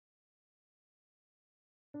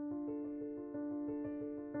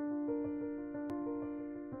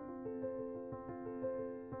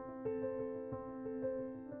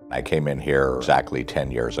I came in here exactly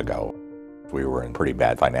 10 years ago. We were in pretty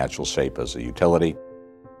bad financial shape as a utility.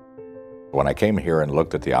 When I came here and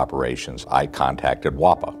looked at the operations, I contacted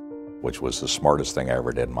WAPA, which was the smartest thing I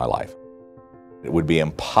ever did in my life. It would be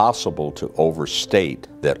impossible to overstate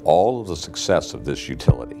that all of the success of this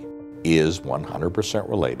utility is 100%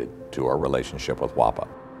 related to our relationship with WAPA.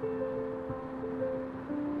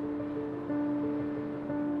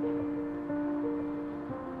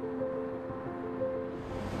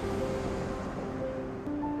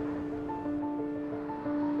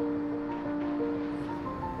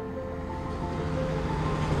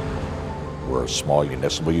 We're a small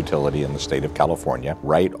municipal utility in the state of California,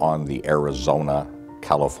 right on the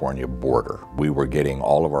Arizona-California border. We were getting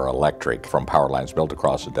all of our electric from power lines built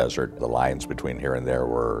across the desert. The lines between here and there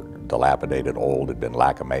were dilapidated, old, had been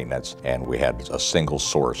lack of maintenance, and we had a single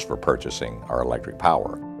source for purchasing our electric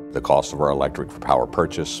power. The cost of our electric power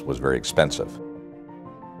purchase was very expensive.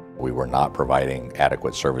 We were not providing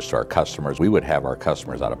adequate service to our customers. We would have our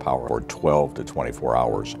customers out of power for 12 to 24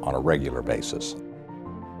 hours on a regular basis.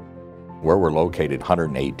 Where we're located,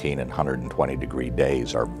 118 and 120 degree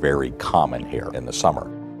days are very common here in the summer.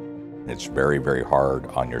 It's very, very hard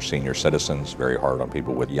on your senior citizens, very hard on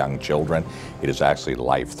people with young children. It is actually a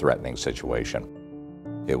life-threatening situation.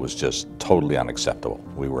 It was just totally unacceptable.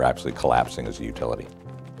 We were actually collapsing as a utility.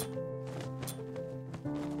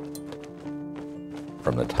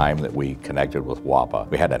 From the time that we connected with WAPA,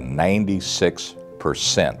 we had a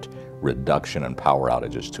 96% reduction in power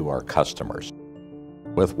outages to our customers.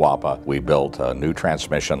 With WAPA, we built a new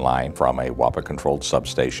transmission line from a WAPA-controlled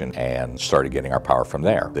substation and started getting our power from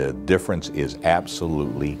there. The difference is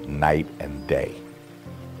absolutely night and day.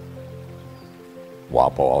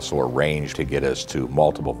 WAPA also arranged to get us to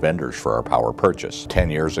multiple vendors for our power purchase. 10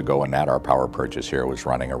 years ago, our power purchase here was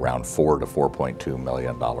running around $4 to $4.2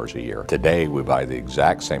 million a year. Today, we buy the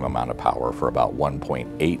exact same amount of power for about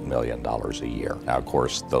 $1.8 million a year. Now, of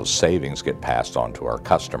course, those savings get passed on to our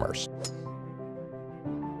customers.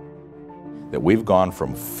 That we've gone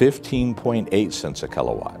from 15.8 cents a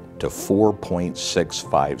kilowatt to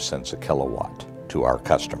 4.65 cents a kilowatt to our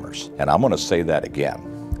customers. And I'm going to say that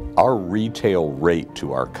again. Our retail rate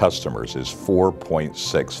to our customers is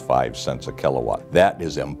 4.65 cents a kilowatt. That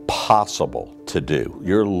is impossible to do.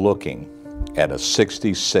 You're looking at a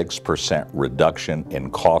 66% reduction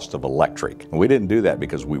in cost of electric. And we didn't do that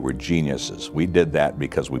because we were geniuses. We did that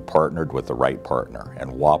because we partnered with the right partner,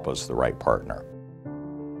 and WAPA's the right partner.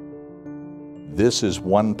 This is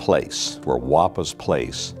one place where WAPA's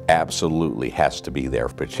place absolutely has to be there,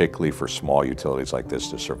 particularly for small utilities like this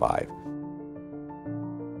to survive.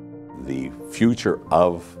 The future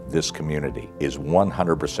of this community is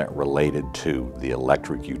 100% related to the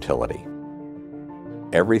electric utility.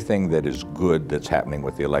 Everything that is good that's happening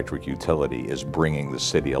with the electric utility is bringing the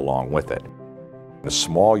city along with it. The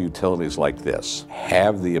small utilities like this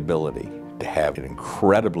have the ability to have an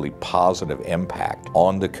incredibly positive impact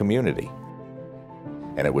on the community.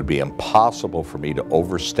 And it would be impossible for me to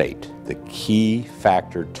overstate the key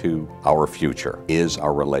factor to our future is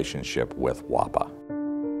our relationship with WAPA.